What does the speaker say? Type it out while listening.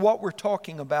What we're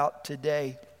talking about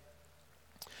today.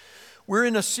 We're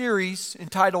in a series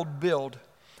entitled Build,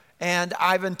 and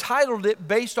I've entitled it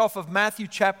based off of Matthew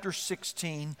chapter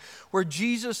 16, where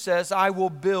Jesus says, I will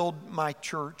build my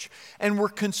church. And we're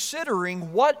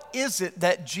considering, what is it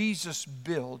that Jesus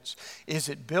builds? Is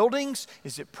it buildings?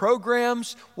 Is it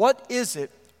programs? What is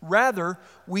it? Rather,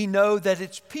 we know that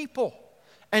it's people.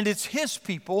 And it's His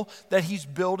people that He's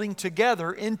building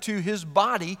together into His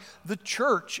body, the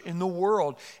church in the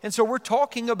world. And so we're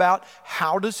talking about,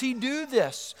 how does He do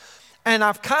this? And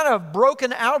I've kind of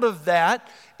broken out of that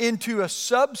into a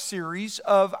sub-series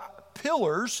of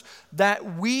pillars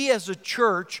that we as a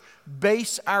church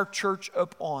base our church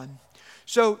upon.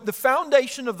 So the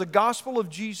foundation of the gospel of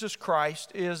Jesus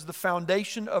Christ is the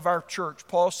foundation of our church.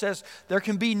 Paul says there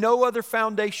can be no other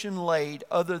foundation laid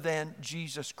other than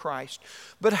Jesus Christ.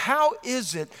 But how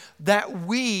is it that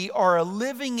we are a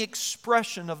living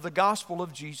expression of the gospel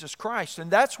of Jesus Christ?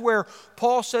 And that's where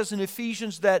Paul says in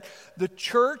Ephesians that the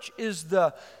church is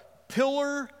the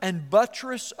pillar and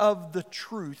buttress of the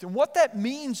truth. And what that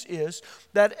means is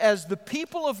that as the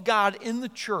people of God in the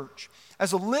church,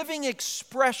 as a living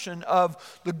expression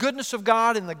of the goodness of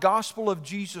God and the gospel of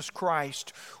Jesus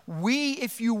Christ, we,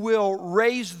 if you will,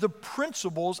 raise the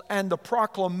principles and the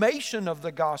proclamation of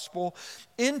the gospel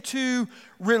into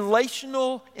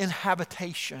relational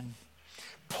inhabitation.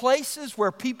 Places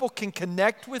where people can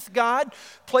connect with God,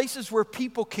 places where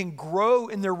people can grow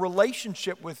in their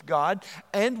relationship with God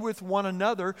and with one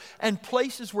another, and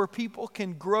places where people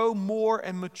can grow more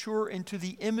and mature into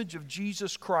the image of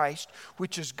Jesus Christ,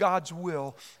 which is God's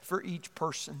will for each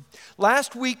person.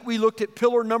 Last week we looked at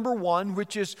pillar number 1,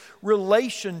 which is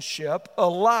relationship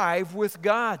alive with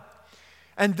God.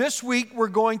 And this week we're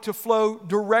going to flow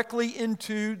directly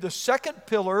into the second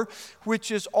pillar,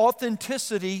 which is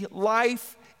authenticity,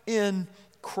 life in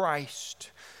Christ.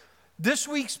 This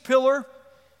week's pillar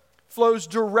flows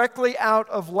directly out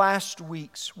of last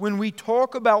week's when we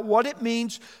talk about what it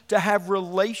means to have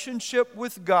relationship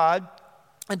with God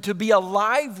and to be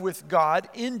alive with God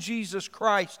in Jesus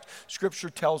Christ, Scripture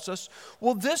tells us.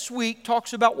 Well, this week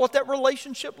talks about what that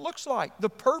relationship looks like, the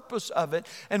purpose of it,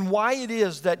 and why it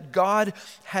is that God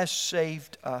has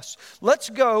saved us. Let's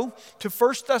go to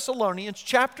 1 Thessalonians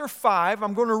chapter 5.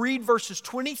 I'm going to read verses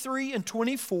 23 and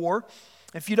 24.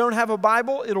 If you don't have a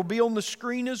Bible, it'll be on the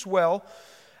screen as well.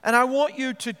 And I want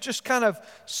you to just kind of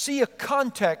see a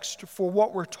context for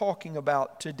what we're talking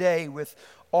about today with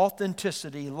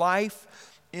authenticity, life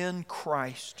in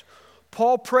Christ.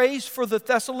 Paul prays for the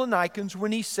Thessalonians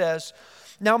when he says,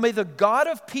 now may the God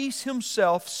of peace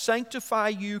Himself sanctify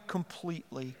you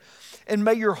completely, and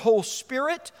may your whole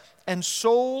spirit and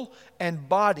soul and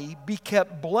body be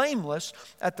kept blameless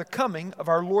at the coming of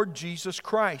our Lord Jesus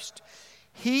Christ.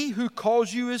 He who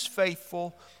calls you is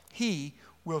faithful, He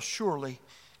will surely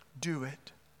do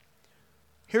it.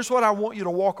 Here's what I want you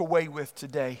to walk away with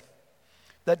today.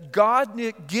 That God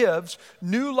gives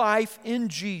new life in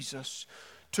Jesus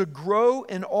to grow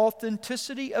in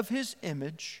authenticity of His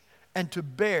image and to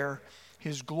bear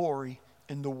His glory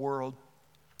in the world.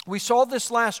 We saw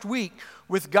this last week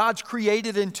with God's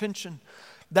created intention.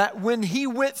 That when He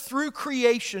went through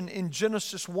creation in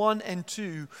Genesis 1 and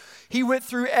 2, He went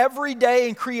through every day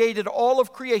and created all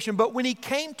of creation. But when He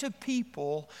came to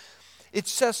people, it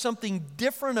says something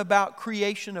different about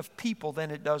creation of people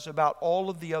than it does about all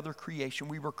of the other creation.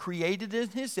 We were created in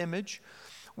His image.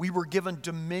 We were given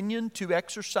dominion to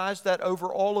exercise that over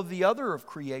all of the other of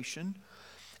creation.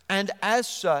 And as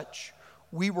such,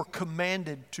 we were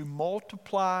commanded to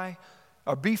multiply,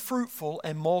 or be fruitful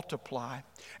and multiply.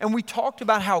 And we talked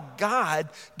about how God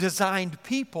designed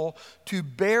people to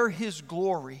bear His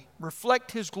glory,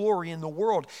 reflect His glory in the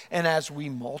world. And as we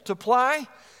multiply,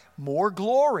 more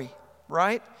glory.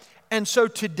 Right? And so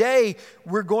today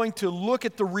we're going to look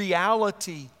at the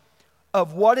reality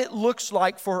of what it looks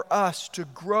like for us to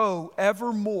grow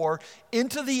ever more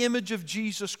into the image of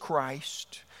Jesus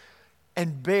Christ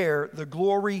and bear the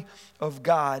glory of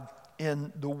God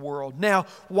in the world. Now,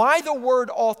 why the word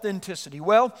authenticity?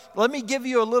 Well, let me give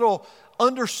you a little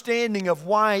understanding of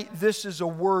why this is a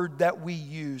word that we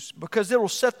use, because it will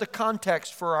set the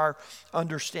context for our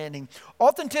understanding.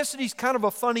 Authenticity is kind of a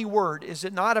funny word, is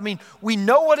it not? I mean, we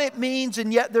know what it means,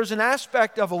 and yet there's an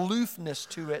aspect of aloofness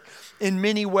to it in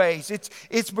many ways.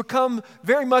 It's become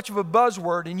very much of a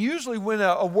buzzword, and usually when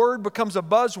a word becomes a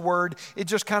buzzword, it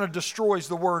just kind of destroys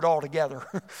the word altogether.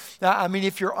 Now, I mean,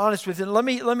 if you're honest with it, let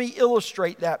me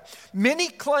illustrate that. Many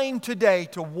claim today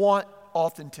to want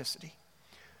authenticity.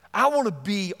 I want to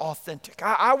be authentic.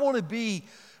 I want to be,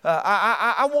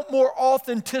 I want more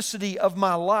authenticity of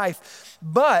my life.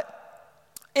 But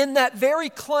in that very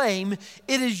claim,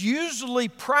 it is usually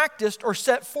practiced or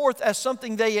set forth as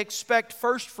something they expect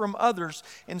first from others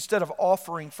instead of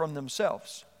offering from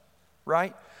themselves,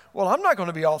 right? Well, I'm not going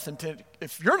to be authentic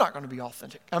if you're not going to be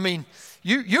authentic. I mean,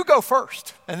 you go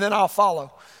first and then I'll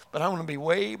follow, but I'm going to be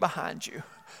way behind you,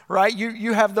 right?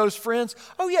 You have those friends.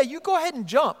 Oh yeah, you go ahead and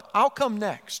jump. I'll come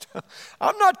next.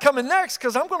 I'm not coming next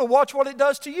because I'm going to watch what it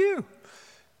does to you.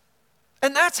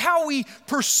 And that's how we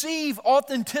perceive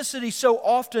authenticity so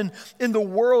often in the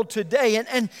world today.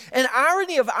 And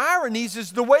irony of ironies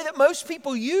is the way that most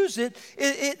people use it,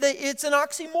 it's an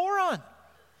oxymoron.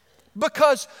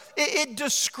 Because it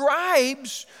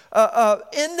describes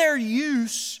in their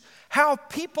use how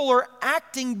people are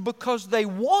acting because they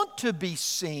want to be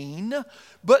seen,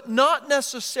 but not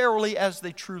necessarily as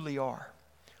they truly are.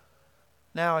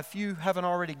 Now, if you haven't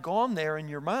already gone there in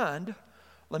your mind,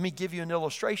 let me give you an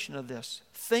illustration of this.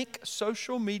 Think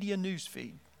social media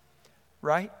newsfeed,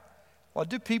 right? What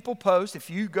do people post? If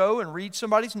you go and read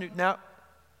somebody's news, now,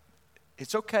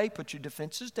 it's okay, put your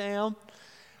defenses down.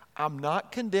 I'm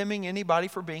not condemning anybody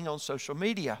for being on social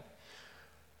media.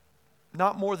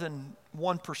 Not more than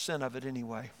 1% of it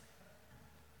anyway.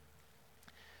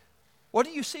 What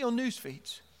do you see on news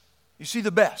feeds? You see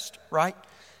the best, right?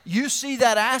 You see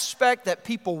that aspect that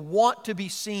people want to be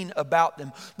seen about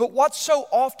them. But what so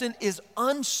often is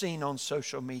unseen on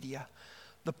social media,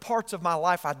 the parts of my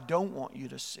life I don't want you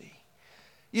to see.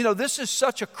 You know, this is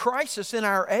such a crisis in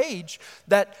our age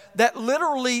that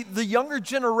literally the younger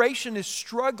generation is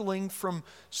struggling from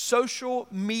social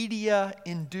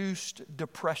media-induced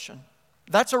depression.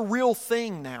 That's a real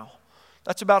thing now.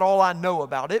 That's about all I know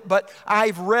about it. But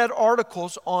I've read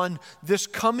articles on this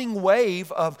coming wave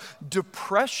of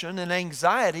depression and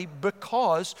anxiety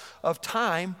because of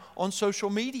time on social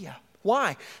media.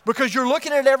 Why? Because you're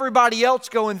looking at everybody else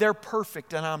going, they're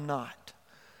perfect and I'm not.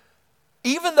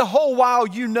 Even the whole while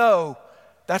you know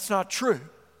that's not true,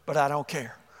 but I don't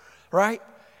care, right?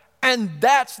 And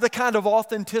that's the kind of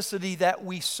authenticity that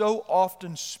we so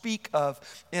often speak of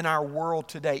in our world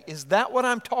today. Is that what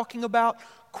I'm talking about?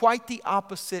 Quite the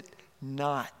opposite,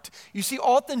 not. You see,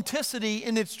 authenticity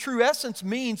in its true essence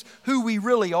means who we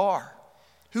really are.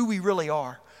 Who we really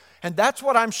are. And that's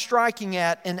what I'm striking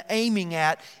at and aiming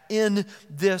at in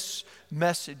this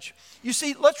message. You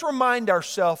see, let's remind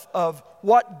ourselves of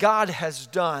what God has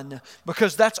done,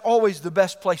 because that's always the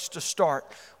best place to start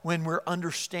when we're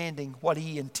understanding what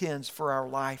He intends for our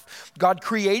life. God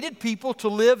created people to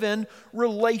live in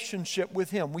relationship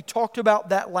with Him. We talked about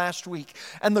that last week.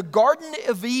 And the Garden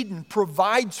of Eden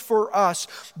provides for us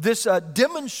this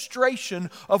demonstration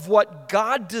of what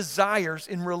God desires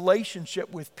in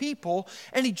relationship with people,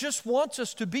 and He just wants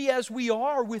us to be as we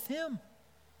are with Him.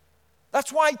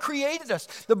 That's why He created us.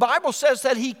 The Bible says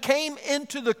that He came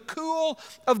into the cool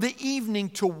of the evening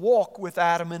to walk with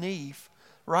Adam and Eve,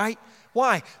 right?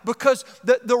 Why? Because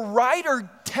the writer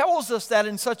tells us that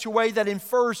in such a way that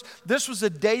infers this was a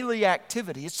daily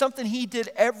activity. It's something He did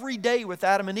every day with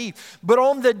Adam and Eve. But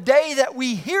on the day that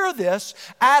we hear this,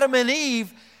 Adam and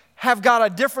Eve have got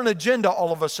a different agenda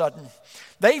all of a sudden.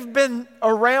 They've been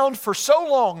around for so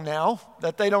long now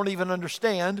that they don't even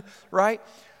understand, right?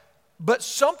 But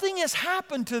something has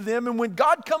happened to them, and when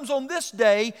God comes on this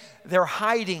day, they're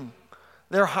hiding.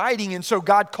 They're hiding, and so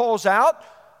God calls out,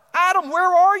 Adam, where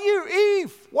are you?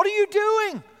 Eve, what are you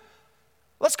doing?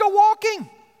 Let's go walking,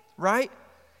 right?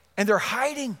 And they're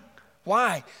hiding.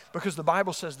 Why? Because the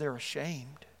Bible says they're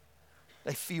ashamed.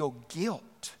 They feel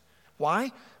guilt.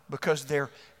 Why? Because they're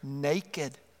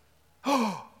naked.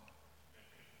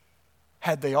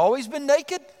 Had they always been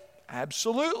naked?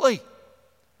 Absolutely.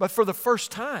 But for the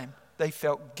first time, they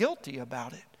felt guilty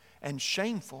about it and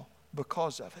shameful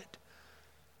because of it.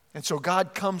 And so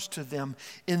God comes to them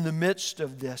in the midst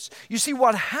of this. You see,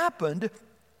 what happened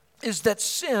is that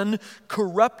sin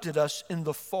corrupted us in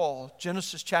the fall.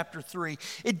 Genesis chapter 3.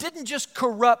 It didn't just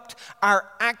corrupt our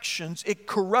actions, it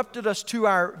corrupted us to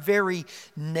our very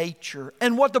nature.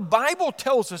 And what the Bible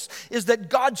tells us is that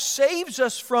God saves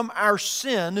us from our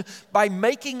sin by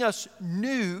making us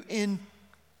new in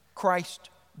Christ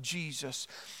Jesus.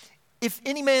 If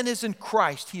any man is in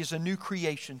Christ, he is a new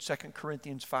creation, 2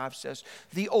 Corinthians 5 says.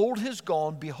 The old has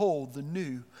gone, behold, the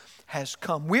new has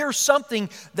come. We're something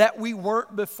that we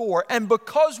weren't before. And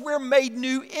because we're made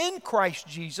new in Christ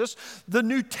Jesus, the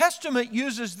New Testament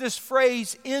uses this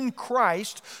phrase, in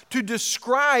Christ, to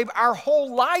describe our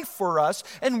whole life for us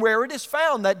and where it is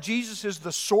found. That Jesus is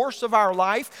the source of our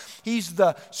life. He's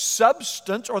the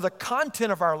substance or the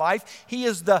content of our life. He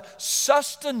is the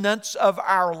sustenance of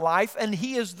our life. And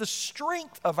He is the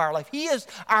strength of our life. He is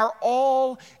our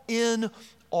all in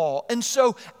all. And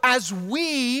so as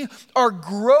we are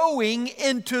growing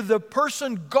into the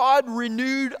person God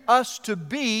renewed us to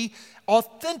be,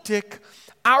 authentic,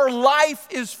 our life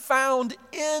is found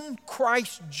in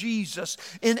Christ Jesus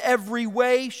in every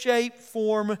way, shape,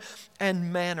 form,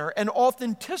 and manner. And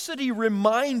authenticity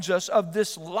reminds us of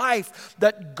this life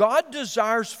that God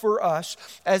desires for us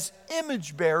as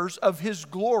image bearers of His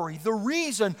glory, the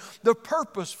reason, the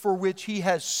purpose for which He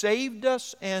has saved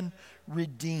us and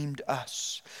redeemed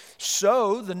us.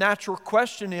 So the natural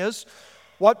question is,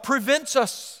 what prevents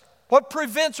us? What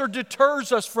prevents or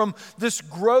deters us from this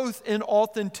growth in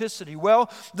authenticity?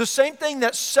 Well, the same thing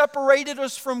that separated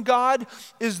us from God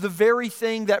is the very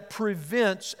thing that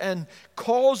prevents and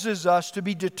causes us to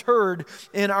be deterred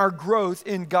in our growth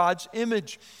in God's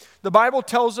image. The Bible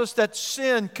tells us that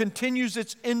sin continues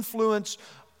its influence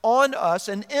on us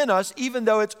and in us, even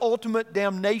though its ultimate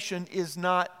damnation is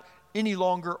not any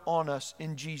longer on us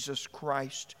in Jesus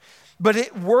Christ. But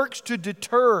it works to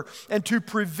deter and to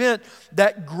prevent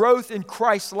that growth in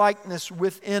Christ-likeness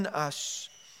within us.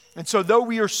 And so though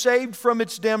we are saved from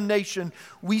its damnation,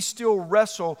 we still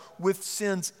wrestle with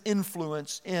sin's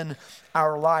influence in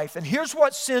our life. And here's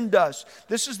what sin does.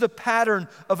 This is the pattern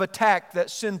of attack that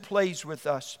sin plays with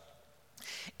us.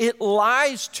 It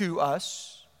lies to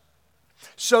us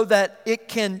so that it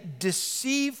can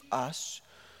deceive us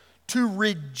to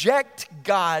reject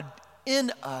God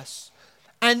in us.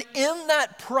 And in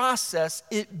that process,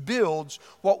 it builds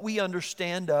what we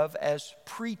understand of as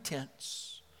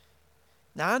pretense.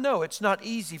 Now, I know it's not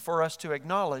easy for us to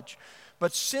acknowledge,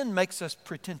 but sin makes us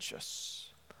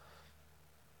pretentious.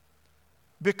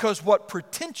 Because what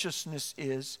pretentiousness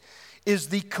is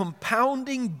the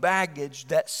compounding baggage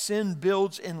that sin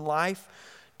builds in life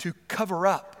to cover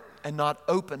up and not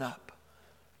open up.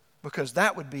 Because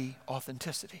that would be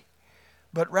authenticity.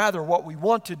 But rather, what we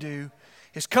want to do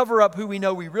is cover up who we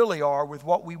know we really are with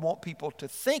what we want people to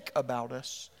think about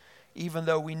us, even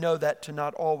though we know that to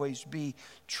not always be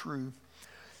true.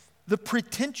 The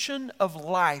pretension of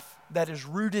life that is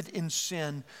rooted in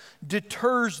sin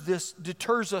deters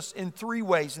us in three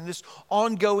ways in this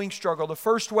ongoing struggle. The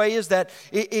first way is that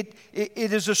it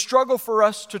is a struggle for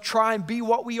us to try and be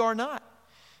what we are not.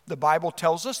 The Bible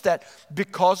tells us that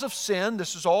because of sin,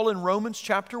 this is all in Romans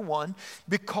chapter 1,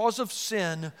 because of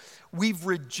sin, we've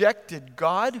rejected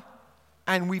God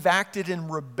and we've acted in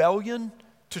rebellion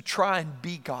to try and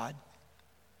be God.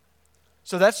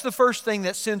 So that's the first thing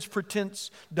that sin's pretense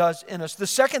does in us. The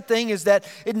second thing is that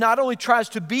it not only tries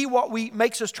to be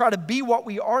makes us try to be what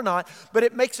we are not, but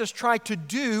it makes us try to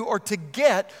do or to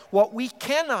get what we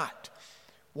cannot.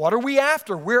 What are we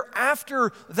after? We're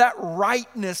after that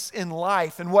rightness in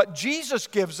life. And what Jesus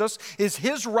gives us is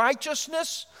His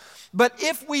righteousness. But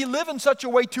if we live in such a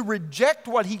way to reject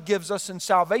what He gives us in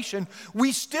salvation,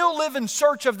 we still live in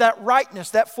search of that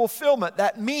rightness, that fulfillment,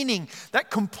 that meaning, that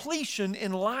completion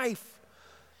in life.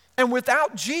 And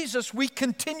without Jesus, we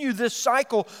continue this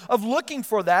cycle of looking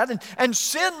for that. And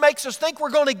sin makes us think we're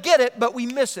going to get it, but we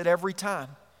miss it every time.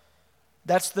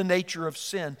 That's the nature of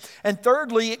sin. And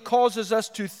thirdly, it causes us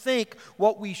to think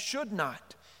what we should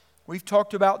not. We've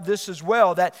talked about this as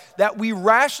well, that we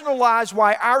rationalize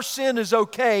why our sin is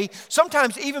okay,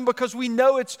 sometimes even because we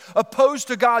know it's opposed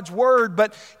to God's word,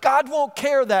 but God won't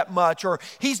care that much, or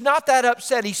He's not that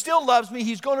upset. He still loves me.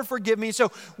 He's going to forgive me.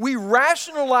 So we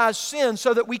rationalize sin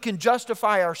so that we can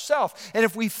justify ourselves. And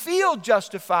if we feel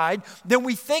justified, then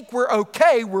we think we're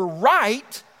okay, we're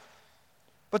right.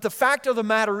 But the fact of the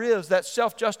matter is that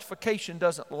self-justification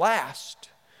doesn't last.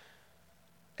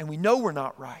 And we know we're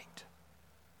not right.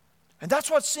 And that's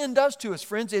what sin does to us,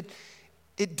 friends.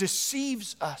 It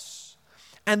deceives us.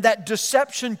 And that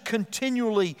deception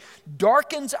continually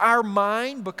darkens our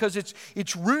mind because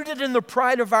it's rooted in the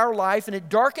pride of our life, and it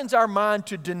darkens our mind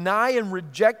to deny and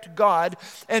reject God.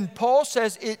 And Paul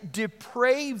says it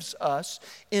depraves us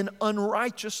in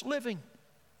unrighteous living.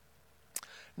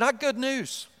 Not good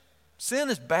news.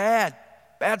 Sin is bad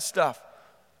stuff.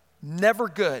 Never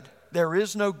good. There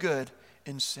is no good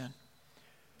in sin.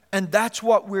 And that's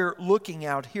what we're looking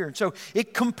at here. And so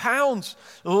it compounds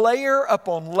layer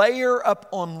upon layer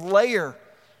upon layer.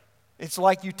 It's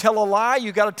like you tell a lie,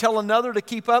 you got to tell another to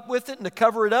keep up with it and to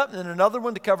cover it up, and then another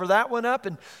one to cover that one up.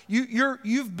 And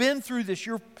you've been through this.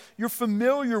 You're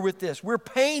familiar with this. We're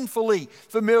painfully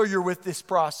familiar with this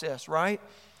process, right?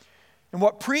 And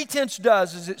what pretense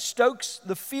does is it stokes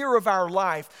the fear of our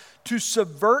life to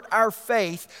subvert our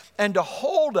faith and to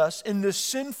hold us in this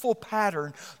sinful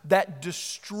pattern that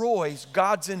destroys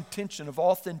God's intention of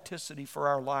authenticity for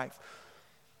our life,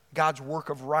 God's work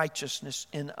of righteousness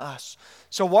in us.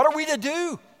 So what are we to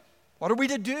do? What are we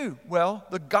to do? Well,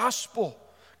 the gospel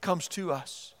comes to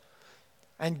us.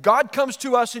 And God comes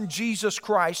to us in Jesus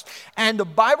Christ. And the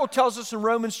Bible tells us in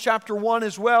Romans chapter 1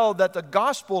 as well that the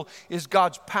gospel is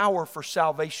God's power for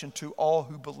salvation to all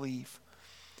who believe.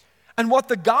 And what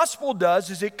the gospel does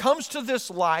is it comes to this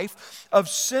life of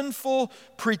sinful,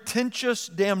 pretentious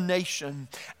damnation,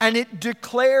 and it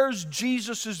declares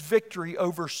Jesus' victory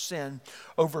over sin,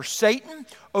 over Satan,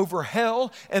 over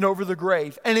hell, and over the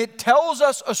grave. And it tells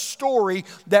us a story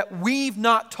that we've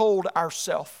not told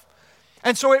ourselves.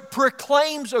 And so it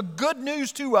proclaims a good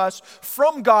news to us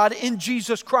from God in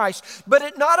Jesus Christ. But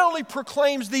it not only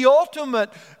proclaims the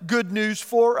ultimate good news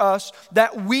for us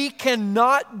that we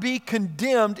cannot be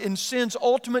condemned in sin's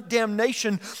ultimate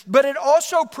damnation, but it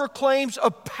also proclaims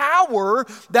a power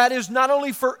that is not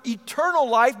only for eternal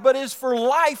life, but is for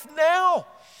life now.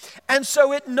 And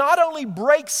so it not only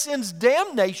breaks sin's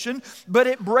damnation, but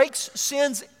it breaks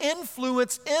sin's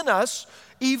influence in us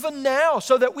even now,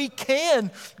 so that we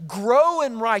can grow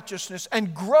in righteousness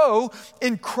and grow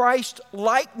in Christ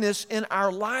likeness in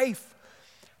our life.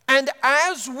 And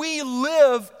as we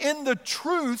live in the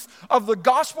truth of the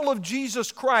gospel of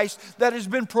Jesus Christ that has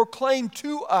been proclaimed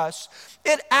to us,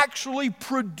 it actually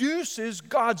produces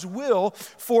God's will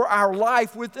for our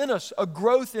life within us, a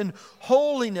growth in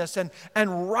holiness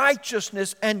and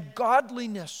righteousness and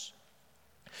godliness.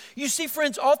 You see,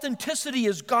 friends, authenticity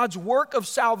is God's work of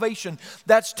salvation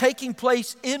that's taking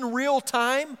place in real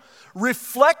time,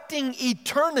 reflecting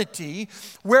eternity,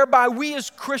 whereby we as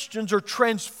Christians are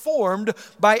transformed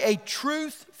by a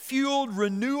truth-fueled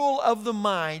renewal of the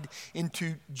mind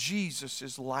into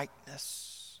Jesus'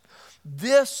 likeness.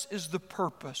 This is the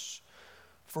purpose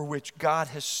for which God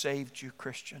has saved you,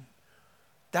 Christian.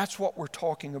 That's what we're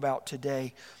talking about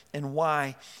today and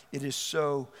why it is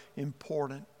so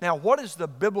important. Now, what is the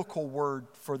biblical word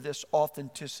for this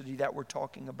authenticity that we're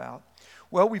talking about?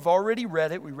 Well, we've already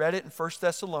read it. We read it in 1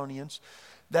 Thessalonians,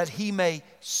 that He may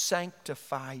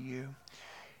sanctify you.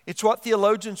 It's what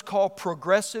theologians call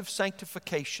progressive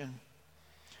sanctification.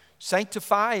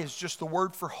 Sanctify is just the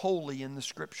word for holy in the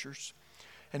Scriptures.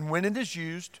 And when it is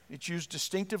used, it's used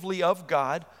distinctively of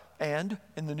God and,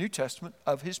 in the New Testament,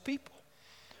 of His people.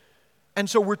 And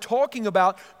so we're talking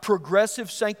about progressive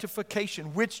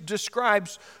sanctification, which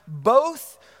describes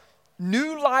both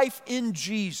new life in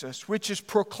Jesus, which is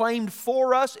proclaimed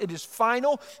for us. It is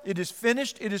final, it is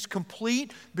finished, it is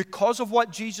complete because of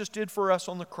what Jesus did for us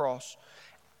on the cross.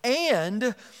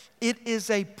 And it is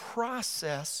a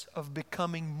process of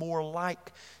becoming more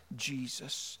like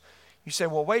Jesus. You say,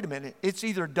 well, wait a minute. It's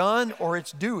either done or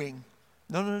it's doing.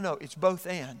 No. It's both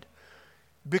and.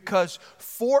 Because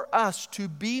for us to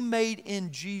be made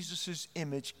in Jesus'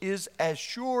 image is as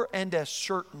sure and as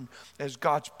certain as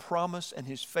God's promise and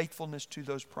His faithfulness to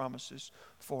those promises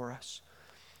for us.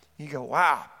 You go,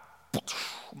 wow,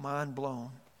 mind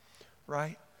blown,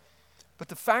 right? But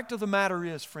the fact of the matter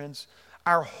is, friends,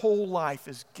 our whole life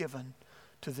is given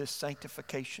to this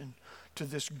sanctification, to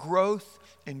this growth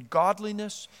in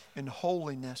godliness and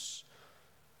holiness,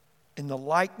 in the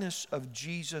likeness of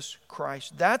Jesus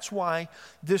Christ. That's why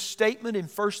this statement in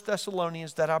 1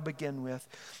 Thessalonians that I begin with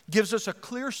gives us a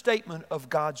clear statement of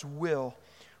God's will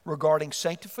regarding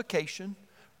sanctification,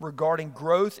 regarding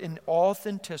growth in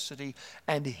authenticity,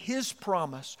 and His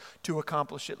promise to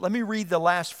accomplish it. Let me read the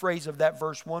last phrase of that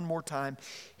verse one more time.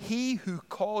 He who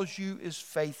calls you is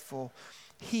faithful.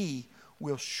 He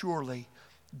will surely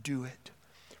do it.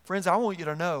 Friends, I want you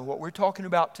to know what we're talking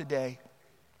about today.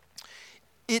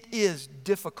 It is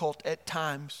difficult at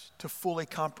times to fully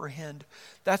comprehend.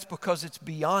 That's because it's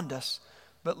beyond us.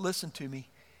 But listen to me,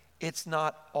 it's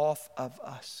not off of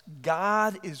us.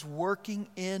 God is working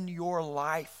in your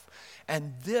life.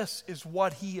 And this is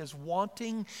what He is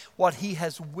wanting, what He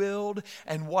has willed,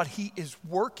 and what He is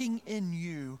working in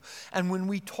you. And when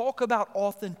we talk about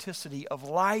authenticity of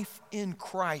life in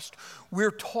Christ,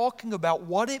 we're talking about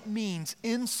what it means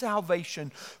in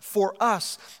salvation for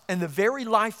us and the very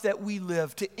life that we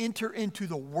live to enter into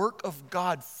the work of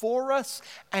God for us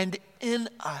and in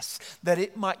us, that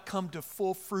it might come to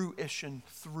full fruition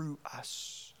through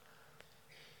us.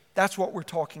 That's what we're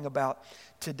talking about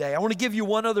today. I want to give you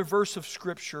one other verse of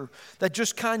Scripture that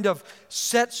just kind of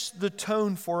sets the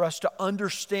tone for us to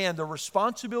understand the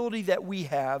responsibility that we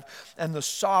have and the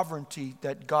sovereignty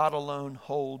that God alone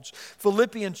holds.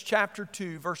 Philippians chapter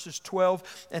 2, verses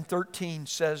 12 and 13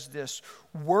 says this: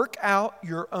 "Work out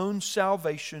your own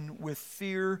salvation with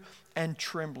fear and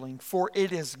trembling, for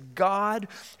it is God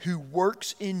who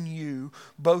works in you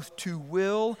both to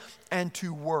will and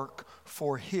to work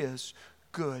for His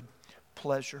good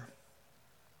pleasure."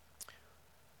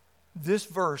 This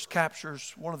verse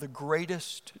captures one of the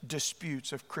greatest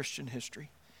disputes of Christian history.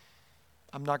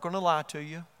 I'm not going to lie to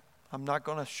you. I'm not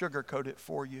going to sugarcoat it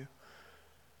for you.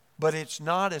 But it's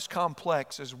not as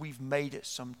complex as we've made it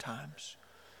sometimes.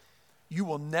 You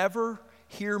will never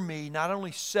hear me not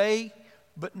only say,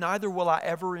 but neither will I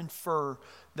ever infer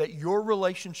that your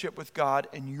relationship with God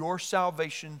and your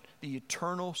salvation, the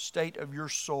eternal state of your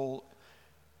soul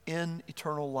in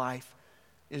eternal life,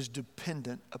 is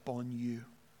dependent upon you.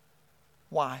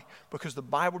 Why? Because the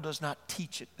Bible does not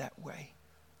teach it that way.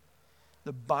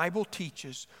 The Bible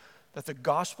teaches that the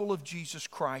gospel of Jesus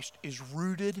Christ is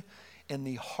rooted in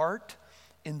the heart,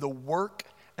 in the work,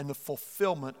 and the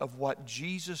fulfillment of what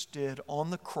Jesus did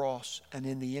on the cross and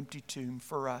in the empty tomb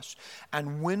for us.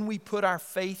 And when we put our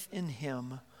faith in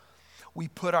Him, we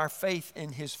put our faith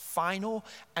in His final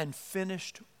and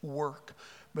finished work.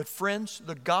 But friends,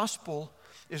 the gospel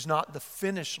is not the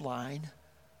finish line.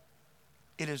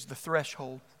 It is the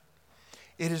threshold.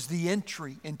 It is the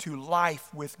entry into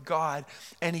life with God.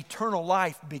 And eternal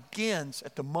life begins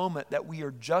at the moment that we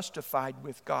are justified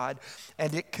with God,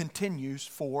 and it continues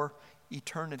for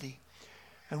eternity.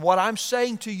 And what I'm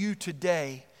saying to you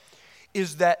today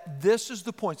is that this is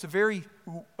the point. It's the very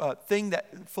thing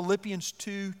that Philippians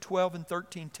 2, 12 and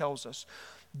 13 tells us.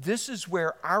 This is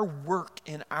where our work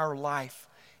in our life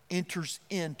enters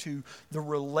into the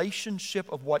relationship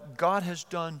of what God has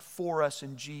done for us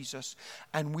in Jesus.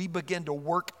 And we begin to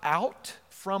work out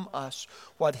from us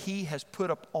what He has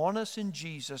put up on us in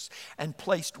Jesus and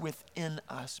placed within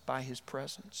us by His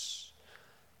presence.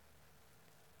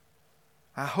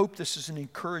 I hope this is an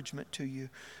encouragement to you,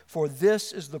 for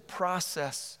this is the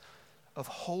process of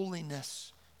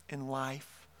holiness in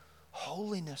life.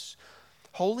 Holiness.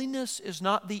 Holiness is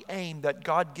not the aim that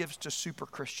God gives to super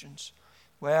Christians.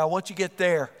 Well, once you get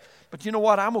there, but you know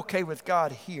what? I'm okay with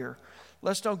God here.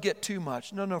 Let's don't get too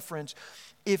much. No, friends.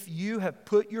 If you have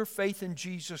put your faith in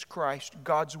Jesus Christ,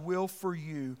 God's will for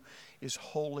you is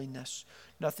holiness.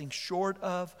 Nothing short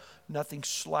of, nothing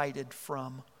slighted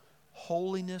from.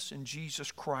 Holiness in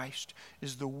Jesus Christ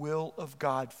is the will of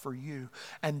God for you.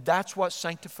 And that's what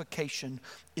sanctification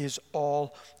is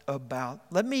all about.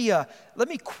 Let me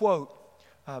quote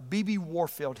B.B.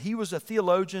 Warfield. He was a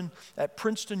theologian at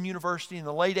Princeton University in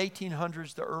the late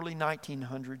 1800s, the early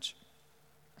 1900s.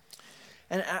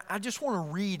 And I just want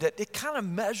to read it. It kind of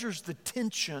measures the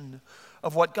tension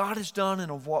of what God has done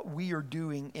and of what we are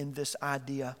doing in this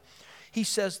idea. He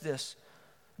says this: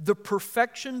 the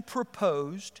perfection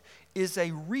proposed is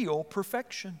a real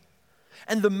perfection.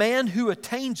 And the man who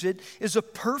attains it is a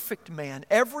perfect man,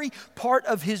 every part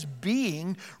of his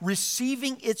being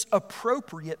receiving its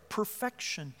appropriate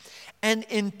perfection. An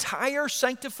entire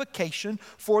sanctification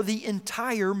for the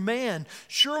entire man.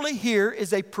 Surely here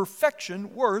is a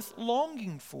perfection worth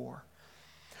longing for.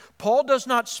 Paul does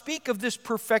not speak of this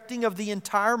perfecting of the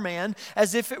entire man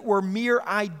as if it were mere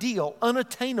ideal,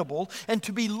 unattainable, and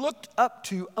to be looked up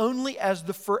to only as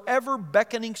the forever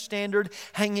beckoning standard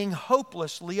hanging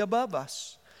hopelessly above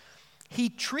us. He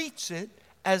treats it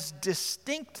as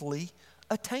distinctly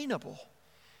attainable.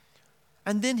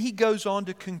 And then he goes on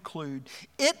to conclude,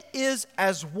 it is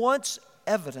as once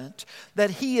evident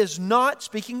that he is not,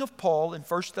 speaking of Paul in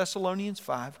 1 Thessalonians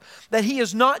 5, that he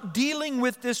is not dealing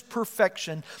with this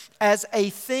perfection as a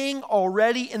thing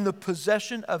already in the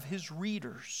possession of his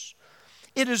readers.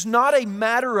 It is not a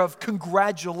matter of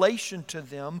congratulation to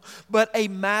them, but a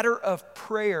matter of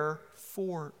prayer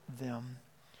for them.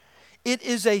 It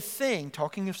is a thing,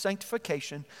 talking of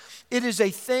sanctification, it is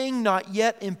a thing not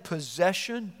yet in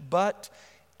possession, but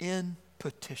in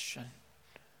petition.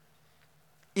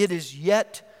 It is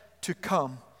yet to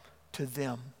come to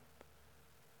them.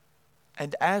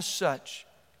 And as such,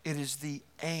 it is the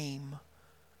aim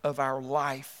of our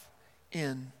life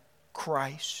in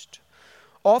Christ.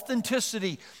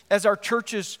 Authenticity, as our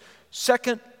church's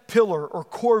second pillar or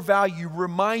core value,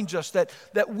 reminds us that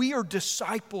we are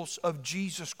disciples of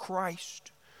Jesus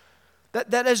Christ.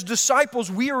 That as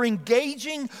disciples, we are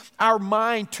engaging our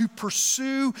mind to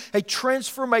pursue a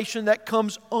transformation that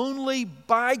comes only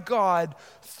by God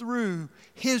through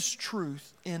His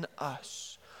truth in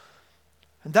us.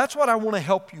 And that's what I want to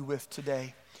help you with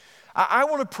today. I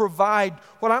want to provide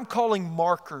what I'm calling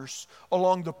markers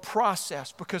along the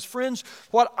process, because friends,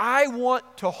 what I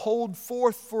want to hold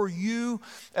forth for you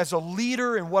as a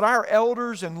leader and what our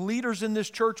elders and leaders in this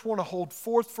church want to hold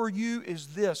forth for you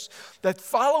is this: that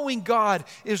following God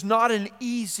is not an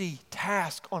easy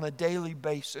task on a daily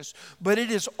basis, but it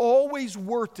is always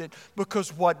worth it,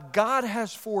 because what God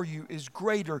has for you is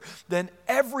greater than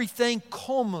everything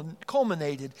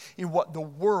culminated in what the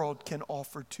world can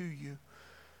offer to you.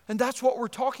 And that's what we're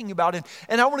talking about.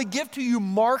 And I want to give to you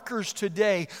markers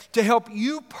today to help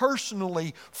you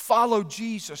personally follow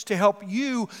Jesus, to help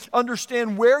you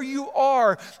understand where you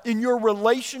are in your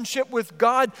relationship with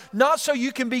God, not so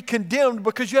you can be condemned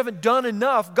because you haven't done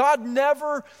enough. God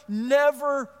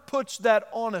never puts that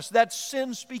on us. That's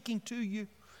sin speaking to you.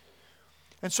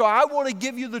 And so I want to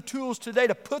give you the tools today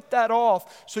to put that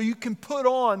off so you can put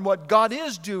on what God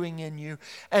is doing in you.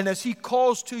 And as He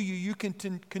calls to you, you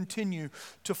can continue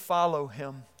to follow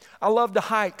Him. I love to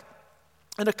hike.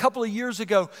 And a couple of years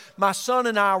ago, my son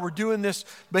and I were doing this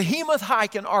behemoth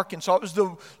hike in Arkansas. It was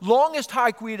the longest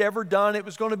hike we had ever done. It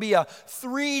was going to be a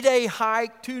 3-day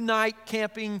hike, 2-night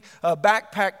camping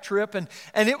backpack trip. And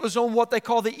it was on what they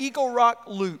call the Eagle Rock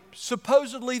Loop,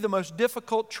 supposedly the most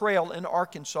difficult trail in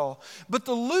Arkansas. But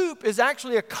the loop is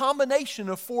actually a combination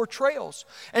of 4 trails.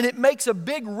 And it makes a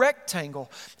big rectangle.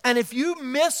 And if you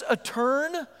miss a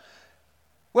turn,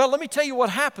 well, let me tell you what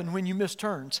happened when you miss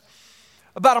turns.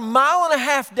 About 1.5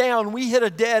 miles down, we hit a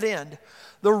dead end.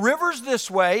 The river's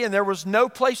this way, and there was no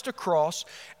place to cross.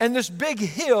 And this big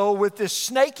hill with this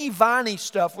snaky, viney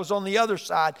stuff was on the other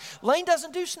side. Lane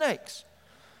doesn't do snakes.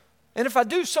 And if I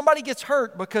do, somebody gets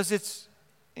hurt because it's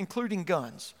including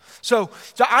guns. So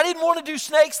I didn't want to do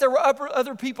snakes. There were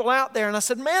other people out there. And I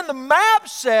said, man, the map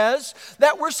says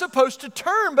that we're supposed to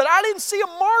turn, but I didn't see a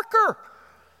marker.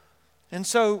 And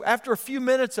so after a few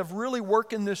minutes of really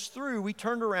working this through, we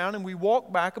turned around and we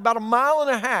walked back about 1.5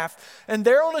 miles. And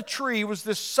there on a tree was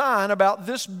this sign about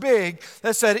this big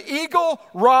that said Eagle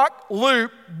Rock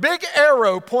Loop, big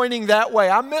arrow pointing that way.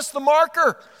 I missed the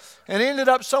marker and ended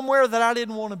up somewhere that I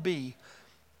didn't want to be.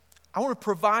 I want to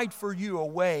provide for you a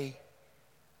way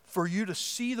for you to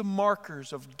see the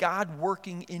markers of God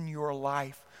working in your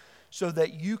life so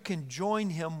that you can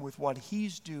join Him with what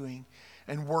He's doing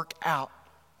and work out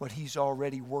what He's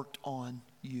already worked on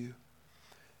you.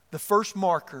 The first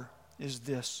marker is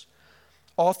this: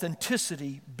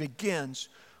 authenticity begins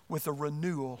with a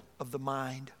renewal of the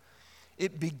mind.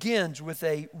 It begins with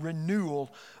a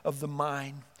renewal of the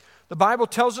mind. The Bible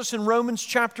tells us in Romans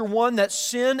chapter 1 that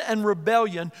sin and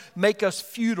rebellion make us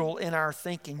futile in our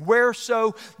thinking. Where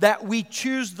so that we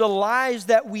choose the lies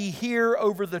that we hear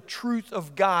over the truth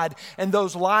of God, and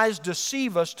those lies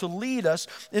deceive us to lead us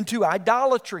into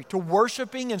idolatry, to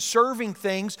worshiping and serving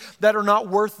things that are not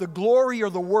worth the glory or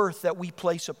the worth that we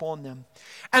place upon them.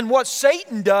 And what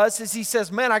Satan does is he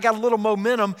says, man, I got a little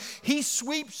momentum. He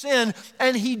sweeps in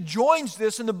and he joins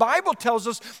this. And the Bible tells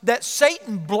us that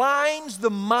Satan blinds the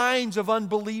minds of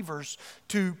unbelievers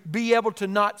to be able to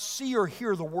not see or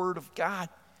hear the Word of God.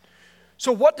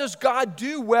 So what does God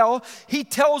do? Well, He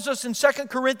tells us in 2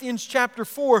 Corinthians chapter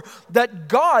 4 that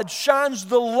God shines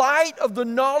the light of the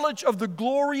knowledge of the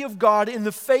glory of God in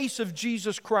the face of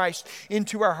Jesus Christ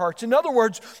into our hearts. In other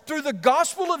words, through the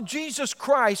gospel of Jesus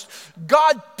Christ,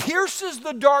 God pierces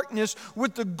the darkness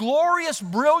with the glorious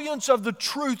brilliance of the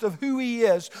truth of who He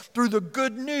is through the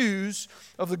good news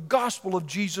of the gospel of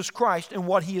Jesus Christ and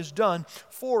what He has done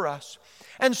for us.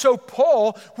 And so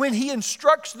Paul, when he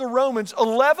instructs the Romans,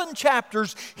 11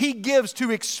 chapters he gives to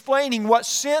explaining what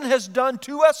sin has done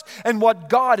to us and what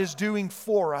God is doing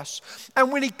for us.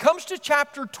 And when he comes to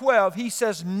chapter 12, he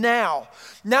says, now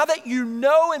that you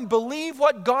know and believe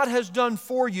what God has done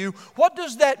for you, what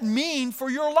does that mean for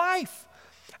your life?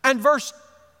 And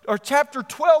chapter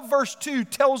 12, verse 2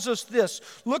 tells us this.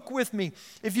 Look with me.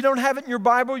 If you don't have it in your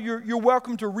Bible, you're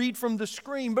welcome to read from the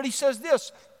screen. But he says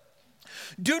this: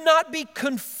 do not be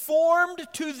conformed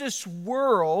to this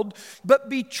world, but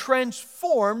be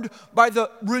transformed by the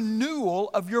renewal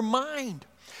of your mind.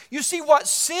 You see, what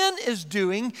sin is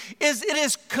doing is it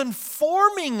is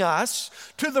conforming us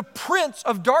to the prince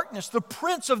of darkness, the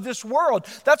prince of this world.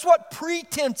 That's what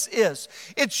pretense is.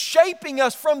 It's shaping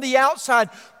us from the outside,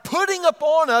 putting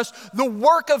upon us the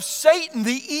work of Satan,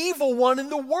 the evil one in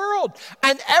the world.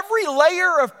 And every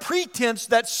layer of pretense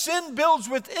that sin builds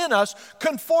within us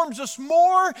conforms us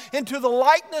more into the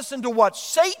likeness into what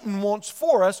Satan wants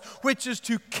for us, which is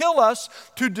to kill us,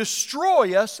 to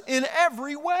destroy us in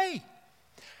every way.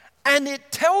 And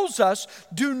it tells us,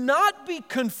 do not be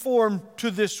conformed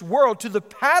to this world, to the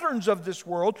patterns of this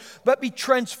world, but be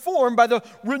transformed by the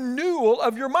renewal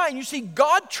of your mind. You see,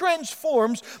 God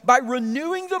transforms by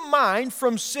renewing the mind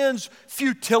from sin's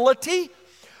futility,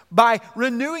 by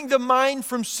renewing the mind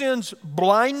from sin's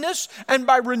blindness and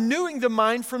by renewing the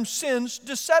mind from sin's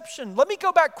deception. Let me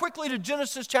go back quickly to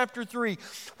Genesis chapter 3.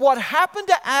 What happened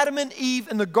to Adam and Eve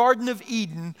in the Garden of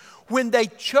Eden when they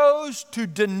chose to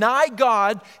deny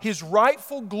God His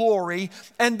rightful glory,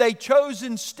 and they chose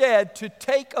instead to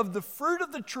take of the fruit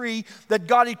of the tree that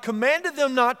God had commanded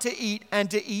them not to eat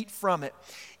and to eat from it?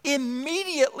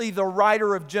 Immediately, the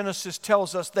writer of Genesis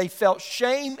tells us they felt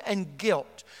shame and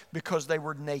guilt because they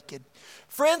were naked.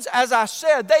 Friends, as I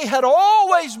said, they had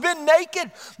always been naked.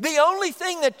 The only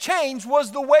thing that changed was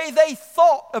the way they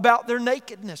thought about their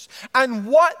nakedness and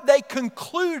what they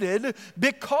concluded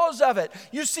because of it.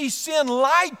 You see, sin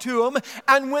lied to them,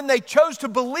 and when they chose to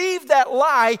believe that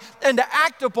lie and to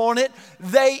act upon it,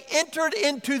 they entered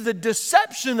into the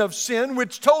deception of sin,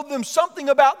 which told them something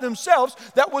about themselves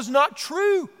that was not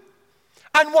true.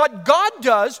 And what God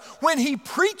does when He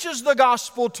preaches the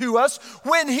gospel to us,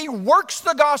 when He works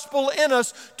the gospel in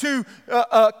us to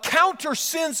counter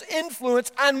sin's influence,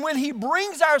 and when He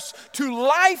brings us to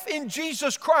life in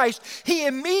Jesus Christ, He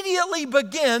immediately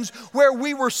begins where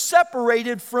we were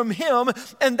separated from Him,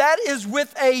 and that is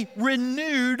with a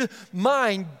renewed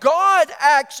mind. God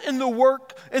acts in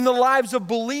the lives of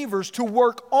believers to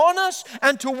work on us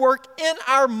and to work in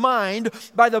our mind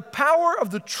by the power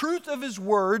of the truth of His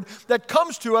Word that comes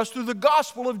to us through the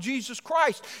gospel of Jesus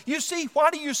Christ. You see,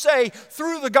 why do you say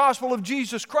through the gospel of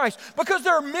Jesus Christ? Because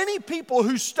there are many people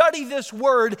who study this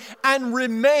word and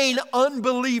remain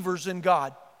unbelievers in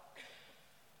God.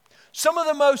 Some of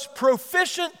the most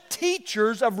proficient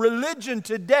teachers of religion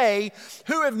today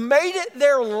who have made it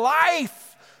their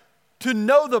life to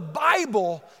know the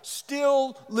Bible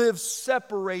still live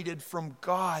separated from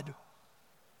God.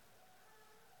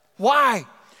 Why?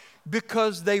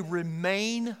 Because they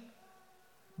remain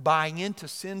buying into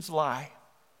sin's lie,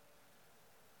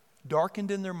 darkened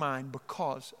in their mind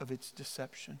because of its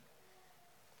deception.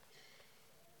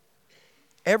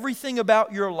 Everything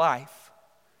about your life,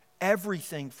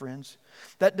 everything, friends,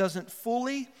 that doesn't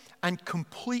fully and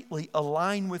completely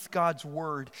align with God's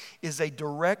Word is a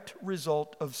direct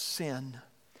result of sin,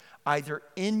 either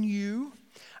in you,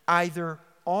 either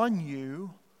on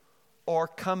you, or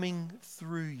coming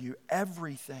through you.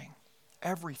 Everything.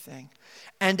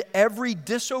 And every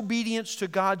disobedience to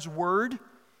God's Word,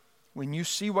 when you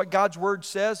see what God's Word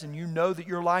says and you know that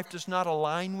your life does not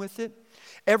align with it,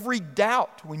 every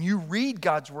doubt when you read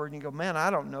God's Word and you go, man, I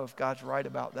don't know if God's right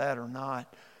about that or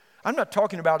not. I'm not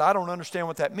talking about I don't understand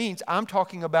what that means. I'm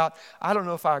talking about I don't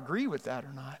know if I agree with that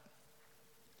or not.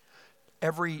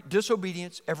 Every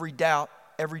disobedience, every doubt,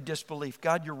 every disbelief.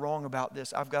 God, you're wrong about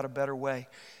this. I've got a better way.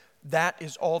 That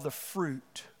is all the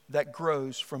fruit that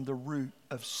grows from the root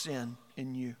of sin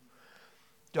in you.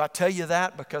 Do I tell you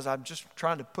that because I'm just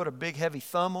trying to put a big heavy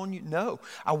thumb on you? No.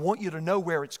 I want you to know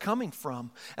where it's coming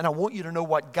from. And I want you to know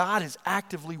what God is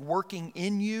actively working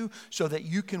in you so that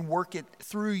you can work it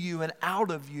through you and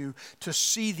out of you to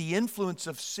see the influence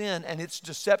of sin and its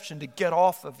deception to get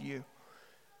off of you.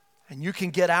 And you can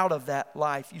get out of that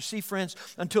life. You see, friends,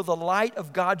 until the light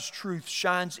of God's truth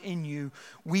shines in you,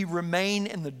 we remain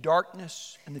in the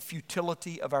darkness and the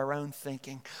futility of our own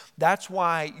thinking. That's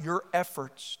why your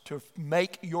efforts to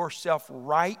make yourself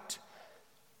right,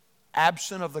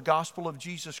 absent of the gospel of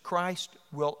Jesus Christ,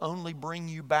 will only bring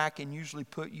you back and usually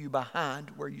put you behind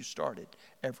where you started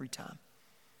every time.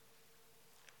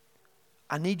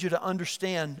 I need you to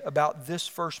understand about this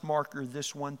first marker,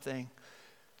 this one thing.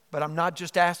 But I'm not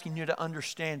just asking you to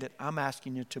understand it. I'm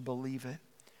asking you to believe it.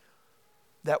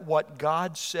 That what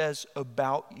God says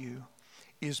about you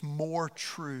is more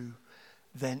true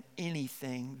than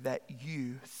anything that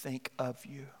you think of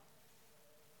you.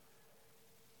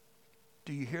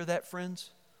 Do you hear that,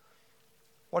 friends?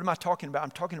 What am I talking about?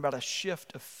 I'm talking about a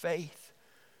shift of faith.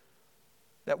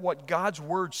 That what God's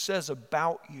Word says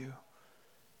about you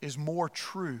is more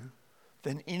true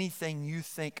than anything you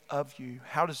think of you.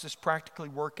 How does this practically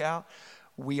work out?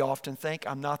 We often think,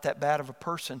 I'm not that bad of a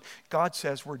person. God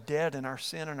says we're dead in our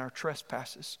sin and our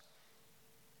trespasses.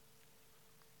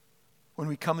 When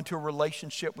we come into a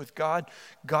relationship with God,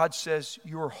 God says,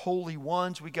 you're holy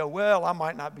ones. We go, well, I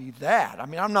might not be that. I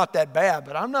mean, I'm not that bad,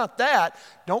 but I'm not that.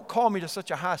 Don't call me to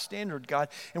such a high standard, God.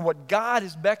 And what God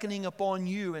is beckoning upon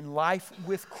you in life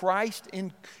with Christ,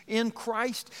 in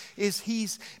Christ, is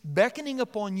He's beckoning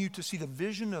upon you to see the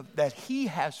vision that He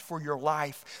has for your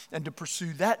life and to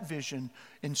pursue that vision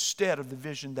instead of the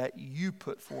vision that you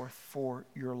put forth for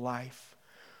your life.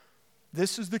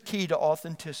 This is the key to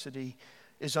authenticity,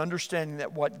 is understanding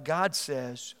that what God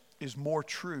says is more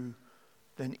true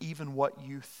than even what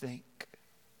you think.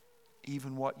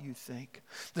 Even what you think.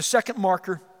 The second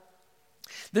marker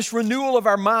This renewal of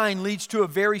our mind leads to a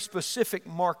very specific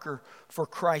marker for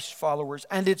Christ followers,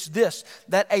 and it's this,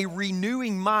 that a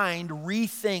renewing mind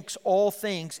rethinks all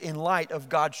things in light of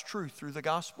God's truth through the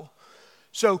gospel.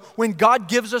 So when God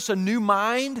gives us a new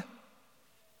mind,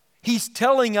 He's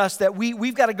telling us that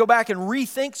we've got to go back and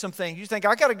rethink some things. You think,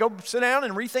 I got to go sit down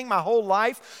and rethink my whole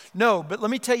life? No, but let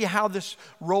me tell you how this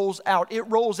rolls out. It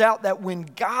rolls out that when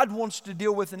God wants to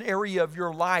deal with an area of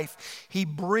your life, He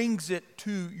brings it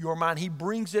to your mind. He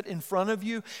brings it in front of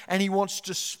you, and He wants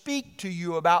to speak to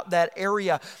you about that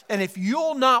area. And if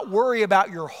you'll not worry about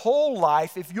your whole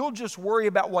life, if you'll just worry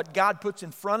about what God puts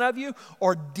in front of you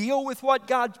or deal with what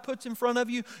God puts in front of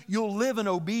you, you'll live in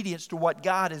obedience to what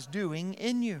God is doing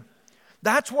in you.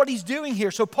 That's what he's doing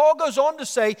here. So Paul goes on to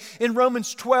say in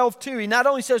Romans 12:2, he not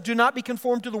only says, do not be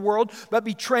conformed to the world, but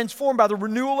be transformed by the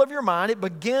renewal of your mind. It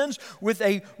begins with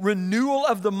a renewal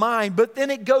of the mind, but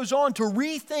then it goes on to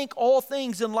rethink all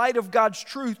things in light of God's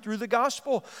truth through the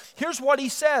gospel. Here's what he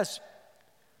says.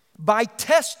 By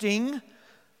testing,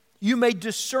 you may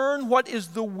discern what is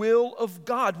the will of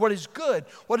God, what is good,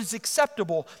 what is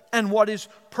acceptable, and what is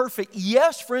perfect.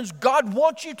 Yes, friends, God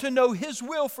wants you to know His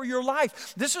will for your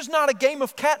life. This is not a game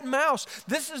of cat and mouse.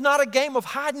 This is not a game of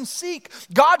hide and seek.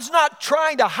 God's not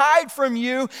trying to hide from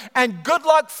you, and good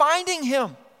luck finding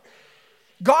Him.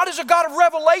 God is a God of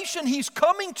revelation. He's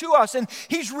coming to us and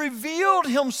He's revealed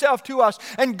Himself to us.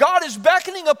 And God is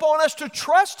beckoning upon us to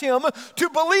trust Him, to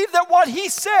believe that what He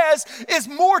says is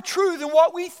more true than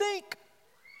what we think.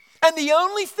 And the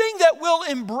only thing that we'll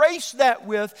embrace that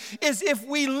with is if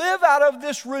we live out of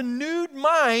this renewed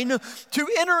mind to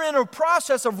enter in a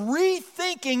process of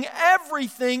rethinking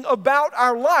everything about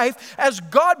our life as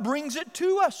God brings it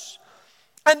to us.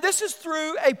 And this is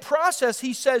through a process,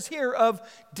 he says here, of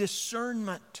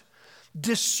discernment.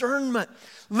 Discernment.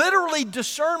 Literally,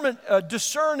 discernment,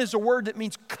 discern is a word that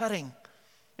means cutting.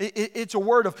 It's a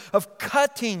word of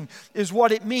cutting is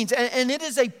what it means. And it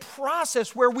is a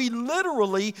process where we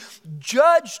literally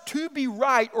judge to be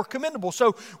right or commendable.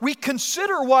 So we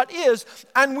consider what is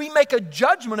and we make a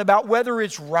judgment about whether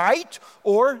it's right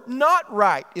or not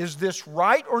right. Is this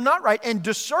right or not right? And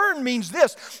discern means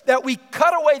this, that we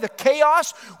cut away the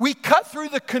chaos, we cut through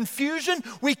the confusion,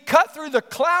 we cut through the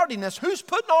cloudiness. Who's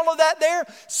putting all of that there?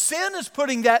 Sin is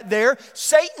putting that there.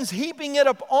 Satan's heaping it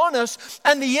up on us,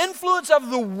 and the influence of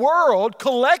the world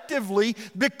collectively,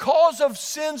 because of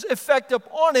sin's effect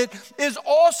upon it, is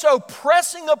also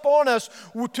pressing upon us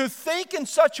to think in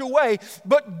such a way.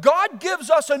 But God gives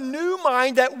us a new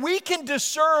mind that we can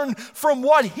discern from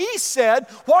what He said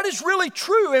what is really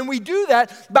true, and we do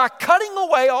that by cutting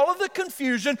away all of the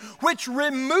confusion, which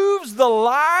removes the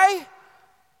lie.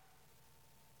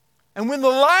 And when the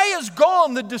lie is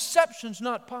gone, the deception's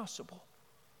not possible.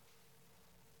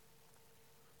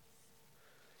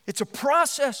 It's a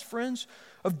process, friends,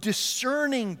 of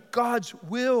discerning God's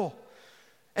will.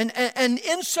 And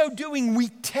in so doing, we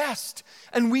test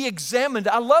and we examine.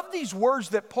 I love these words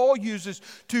that Paul uses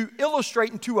to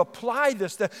illustrate and to apply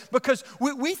this, because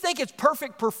we think it's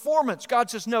perfect performance. God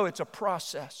says, no, it's a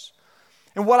process.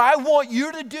 And what I want you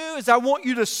to do is I want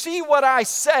you to see what I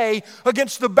say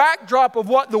against the backdrop of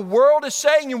what the world is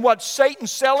saying and what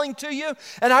Satan's selling to you.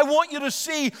 And I want you to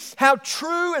see how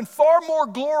true and far more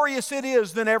glorious it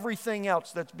is than everything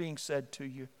else that's being said to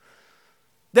you.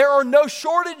 There are no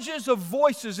shortages of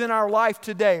voices in our life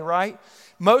today, right?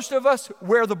 Most of us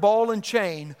wear the ball and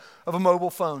chain of a mobile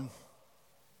phone.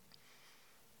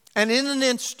 And in an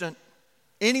instant,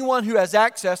 anyone who has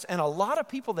access, and a lot of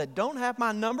people that don't have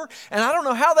my number, and I don't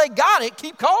know how they got it,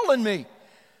 keep calling me,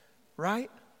 right?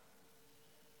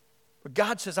 But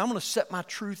God says, I'm going to set my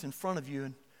truth in front of you,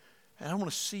 and I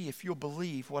want to see if you'll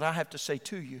believe what I have to say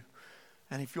to you,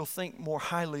 and if you'll think more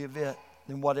highly of it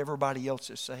than what everybody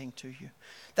else is saying to you.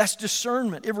 That's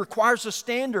discernment. It requires a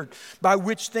standard by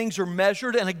which things are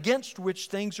measured and against which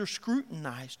things are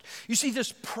scrutinized. You see,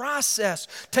 this process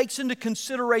takes into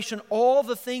consideration all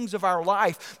the things of our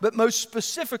life, but most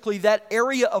specifically that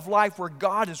area of life where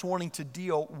God is wanting to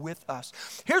deal with us.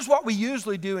 Here's what we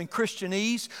usually do in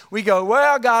Christianese. We go,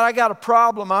 well, God, I got a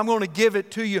problem. I'm going to give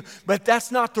it to you. But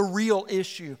that's not the real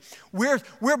issue. We're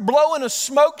blowing a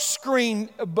smoke screen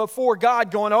before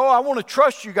God going, oh, I want to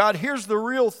trust you, God. Here's the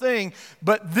real thing.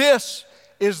 But this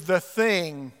is the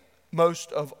thing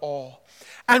most of all.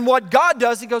 And what God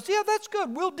does, He goes, yeah, that's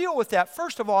good. We'll deal with that.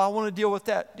 First of all, I want to deal with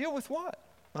that. Deal with what?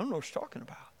 I don't know what you're talking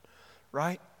about,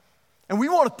 right? And we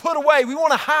want to put away. We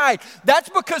want to hide. That's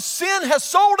because sin has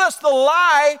sold us the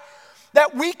lie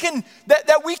that we can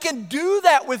do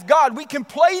that with God. We can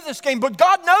play this game, but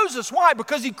God knows us. Why?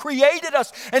 Because He created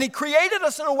us, and He created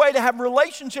us in a way to have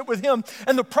relationship with Him.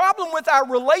 And the problem with our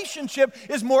relationship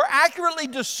is more accurately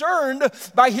discerned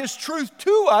by His truth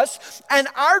to us, and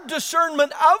our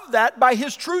discernment of that by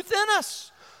His truth in us.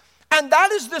 And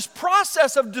that is this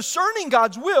process of discerning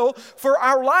God's will for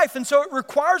our life. And so it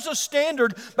requires a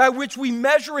standard by which we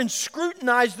measure and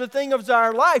scrutinize the thing of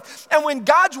our life. And when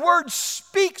God's Word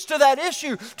speaks to that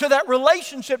issue, to that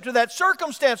relationship, to that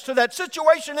circumstance, to that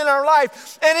situation in our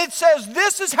life, and it says,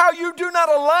 this is how you do not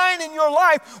align in your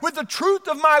life with the truth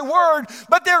of my Word,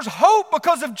 but there's hope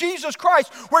because of Jesus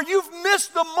Christ, where you've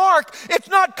missed the mark. It's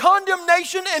not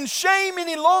condemnation and shame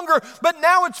any longer, but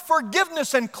now it's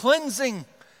forgiveness and cleansing.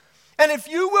 And if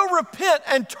you will repent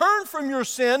and turn from your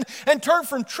sin and turn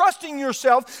from trusting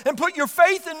yourself and put your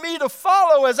faith in me to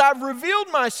follow as I've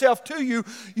revealed myself to you,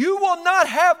 you will not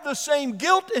have the same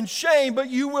guilt and shame, but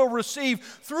you will receive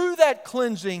through that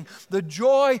cleansing the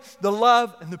joy, the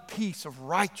love, and the peace of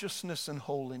righteousness and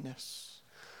holiness.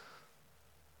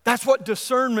 That's what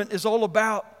discernment is all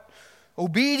about.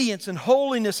 Obedience and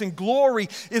holiness and glory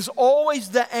is always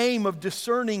the aim of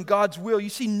discerning God's will. You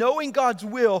see, knowing God's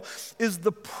will is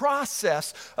the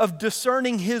process of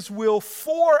discerning His will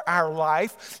for our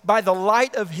life by the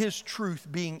light of His truth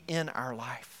being in our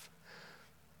life.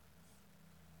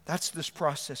 That's this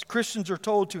process. Christians are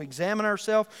told to examine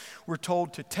ourselves. We're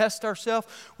told to test ourselves.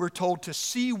 We're told to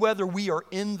see whether we are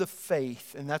in the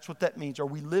faith. And that's what that means. Are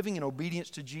we living in obedience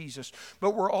to Jesus?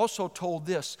 But we're also told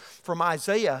this. From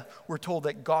Isaiah, we're told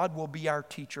that God will be our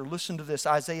teacher. Listen to this.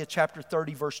 Isaiah chapter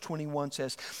 30, verse 21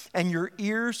 says, "And your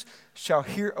ears shall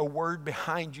hear a word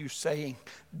behind you saying,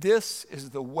 'This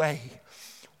is the way.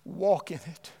 Walk in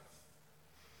it.'"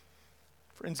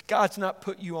 Friends, God's not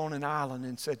put you on an island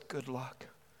and said, "Good luck."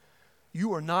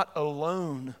 You are not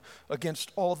alone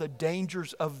against all the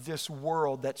dangers of this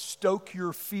world that stoke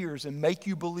your fears and make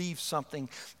you believe something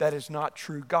that is not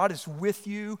true. God is with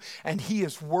you, and He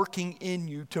is working in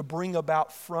you to bring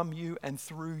about from you and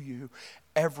through you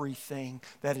everything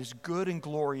that is good and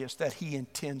glorious that He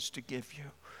intends to give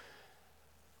you.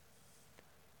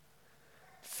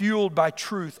 Fueled by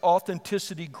truth,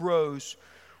 authenticity grows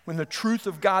when the truth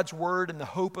of God's Word and the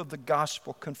hope of the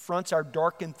gospel confronts our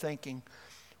darkened thinking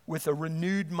with a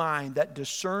renewed mind that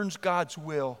discerns God's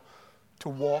will to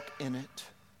walk in it.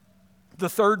 The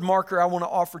third marker I want to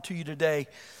offer to you today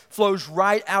flows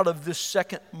right out of this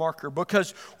second marker,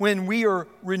 because when we are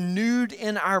renewed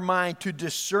in our mind to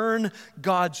discern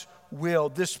God's will,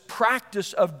 this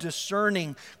practice of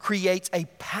discerning creates a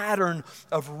pattern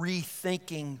of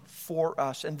rethinking for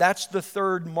us. And that's the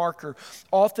third marker.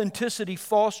 Authenticity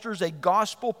fosters a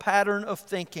gospel pattern of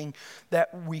thinking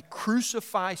that we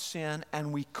crucify sin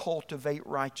and we cultivate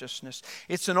righteousness.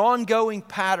 It's an ongoing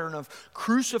pattern of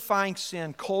crucifying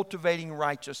sin, cultivating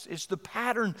righteousness. It's the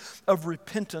pattern of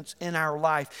repentance in our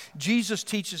life. Jesus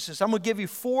teaches us. I'm going to give you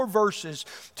 4 verses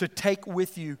to take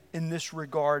with you in this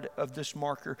regard of this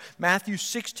marker. Matthew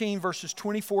 16 verses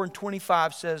 24 and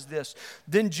 25 says this,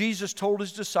 "Then Jesus told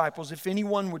His disciples, 'If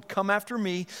anyone would come after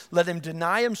me, let him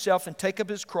deny himself and take up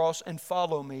his cross and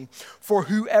follow me. For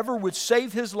whoever would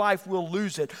save his life will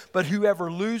lose it, but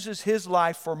whoever loses his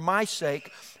life for my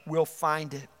sake will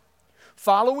find it.'"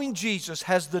 Following Jesus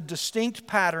has the distinct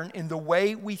pattern in the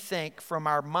way we think from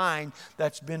our mind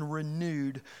that's been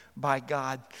renewed by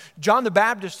God. John the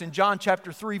Baptist in John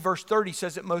chapter 3 verse 30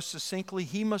 says it most succinctly,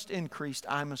 "He must increase,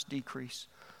 I must decrease."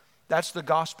 That's the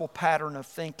gospel pattern of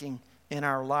thinking in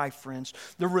our life, friends.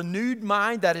 The renewed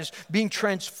mind that is being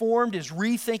transformed is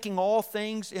rethinking all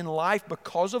things in life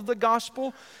because of the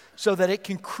gospel, so that it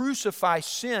can crucify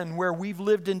sin where we've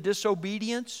lived in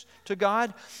disobedience to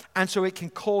God, and so it can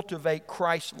cultivate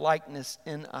Christ's likeness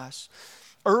in us.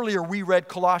 Earlier we read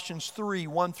Colossians 3,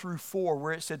 1 through 4,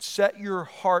 where it said, "Set your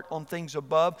heart on things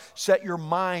above, set your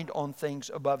mind on things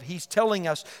above." He's telling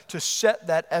us to set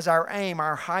that as our aim,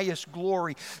 our highest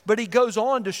glory. But he goes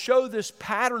on to show this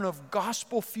pattern of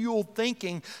gospel-fueled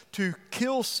thinking to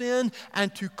kill sin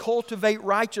and to cultivate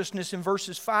righteousness in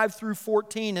verses 5 through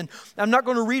 14. And I'm not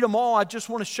going to read them all. I just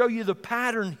want to show you the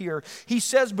pattern here. He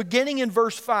says, beginning in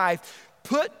verse 5,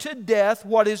 "Put to death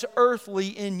what is earthly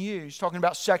in you." He's talking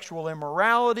about sexual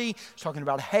immorality. He's talking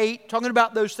about hate, talking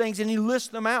about those things, and he lists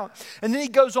them out. And then he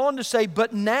goes on to say,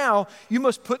 "But now you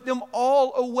must put them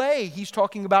all away." He's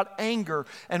talking about anger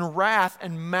and wrath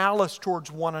and malice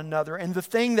towards one another and the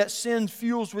thing that sin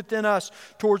fuels within us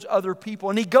towards other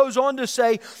people. And he goes on to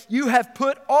say, "You have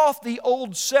put off the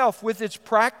old self with its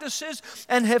practices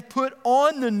and have put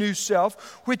on the new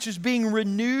self, which is being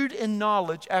renewed in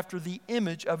knowledge after the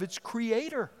image of its creator."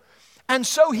 And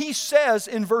so he says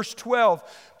in verse 12,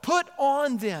 put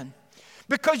on then,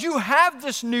 because you have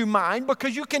this new mind,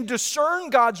 because you can discern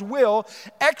God's will,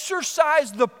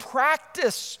 exercise the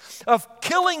practice of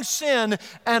killing sin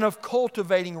and of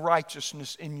cultivating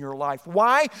righteousness in your life.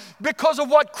 Why? Because of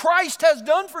what Christ has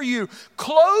done for you.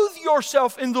 Clothe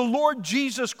yourself in the Lord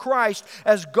Jesus Christ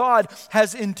as God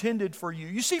has intended for you.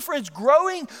 You see, friends,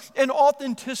 growing in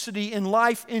authenticity in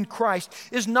life in Christ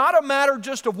is not a matter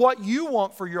just of what you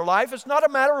want for your life. It's not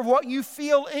a matter of what you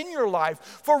feel in your life.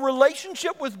 For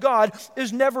relationship with God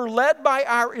is never led by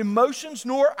our emotions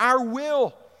nor our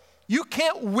will. You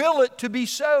can't will it to be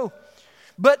so.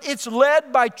 But it's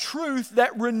led by truth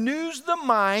that renews the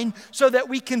mind so that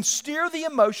we can steer the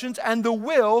emotions and the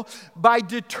will by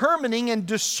determining and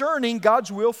discerning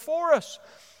God's will for us.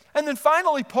 And then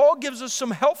finally, Paul gives us some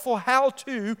helpful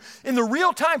how-to in the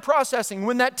real-time processing.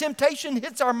 When that temptation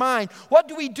hits our mind, what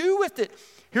do we do with it?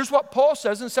 Here's what Paul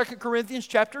says in 2 Corinthians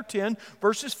chapter 10,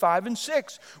 verses 5 and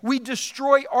 6. We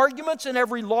destroy arguments and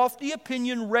every lofty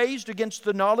opinion raised against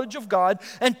the knowledge of God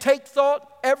and take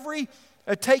every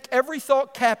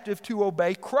thought captive to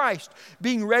obey Christ,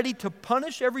 being ready to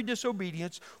punish every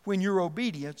disobedience when your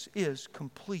obedience is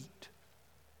complete.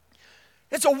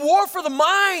 It's a war for the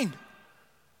mind.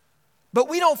 But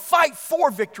we don't fight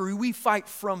for victory, we fight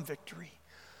from victory.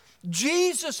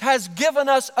 Jesus has given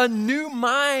us a new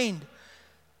mind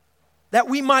that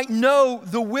we might know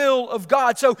the will of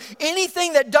God. So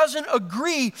anything that doesn't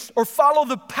agree or follow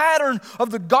the pattern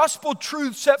of the gospel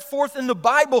truth set forth in the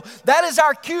Bible, that is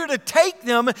our cue to take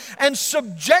them and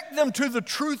subject them to the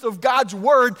truth of God's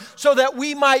word so that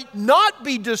we might not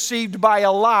be deceived by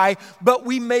a lie, but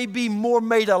we may be more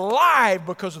made alive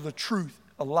because of the truth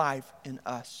alive in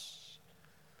us.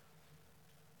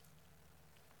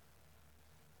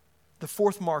 The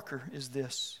fourth marker is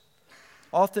this.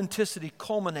 Authenticity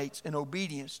culminates in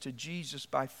obedience to Jesus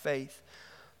by faith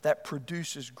that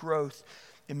produces growth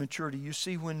and maturity. You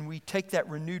see, when we take that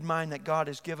renewed mind that God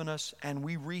has given us and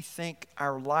we rethink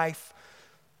our life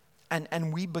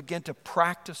and we begin to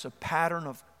practice a pattern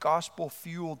of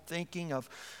gospel-fueled thinking, of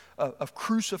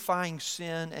crucifying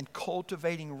sin and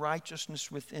cultivating righteousness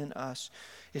within us,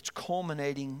 it's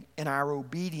culminating in our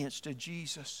obedience to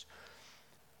Jesus.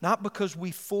 Not because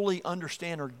we fully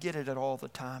understand or get it at all the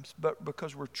times, but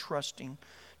because we're trusting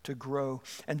to grow.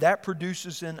 And that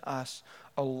produces in us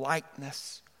a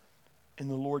likeness in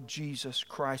the Lord Jesus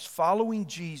Christ. Following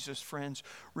Jesus, friends,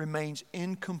 remains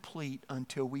incomplete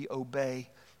until we obey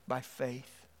by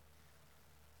faith.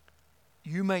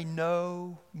 You may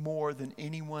know more than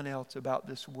anyone else about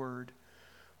this word,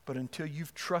 but until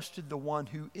you've trusted the one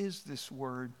who is this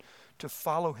word to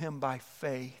follow him by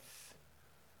faith,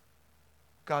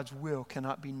 God's will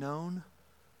cannot be known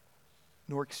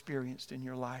nor experienced in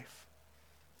your life.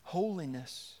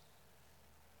 Holiness,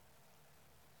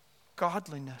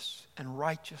 godliness, and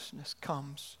righteousness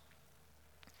comes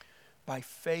by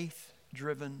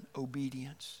faith-driven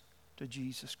obedience to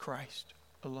Jesus Christ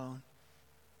alone.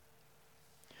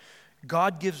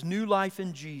 God gives new life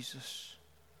in Jesus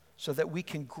so that we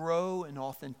can grow in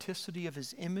authenticity of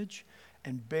his image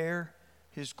and bear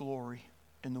his glory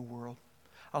in the world.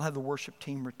 I'll have the worship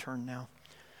team return now.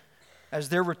 As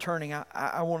they're returning,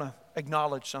 I want to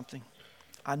acknowledge something.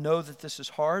 I know that this is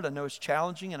hard, I know it's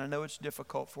challenging, and I know it's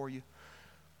difficult for you.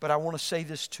 But I want to say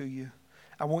this to you.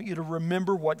 I want you to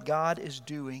remember what God is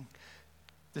doing.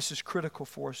 This is critical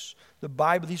for us. The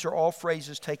Bible, these are all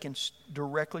phrases taken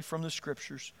directly from the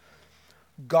Scriptures.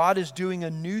 God is doing a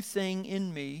new thing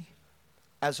in me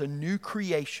as a new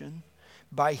creation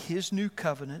by his new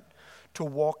covenant, to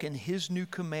walk in his new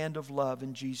command of love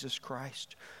in Jesus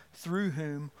Christ, through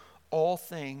whom all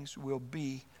things will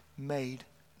be made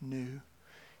new.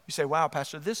 You say, wow,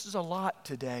 Pastor, this is a lot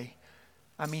today.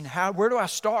 I mean, where do I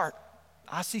start?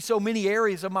 I see so many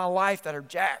areas of my life that are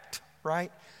jacked, right?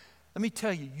 Let me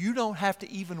tell you, you don't have to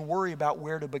even worry about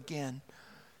where to begin.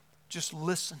 Just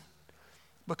listen,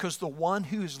 because the one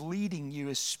who is leading you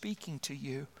is speaking to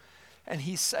you, and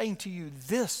he's saying to you,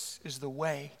 this is the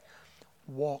way,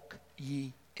 walk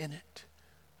ye in it.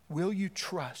 Will you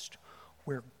trust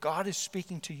where God is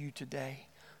speaking to you today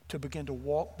to begin to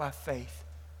walk by faith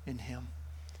in him?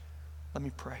 Let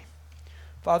me pray.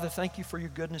 Father, thank you for your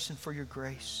goodness and for your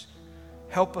grace.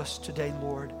 Help us today,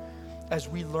 Lord, as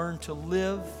we learn to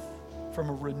live from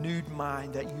a renewed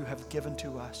mind that you have given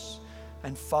to us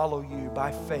and follow you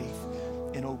by faith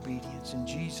in obedience. In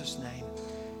Jesus' name,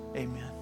 amen.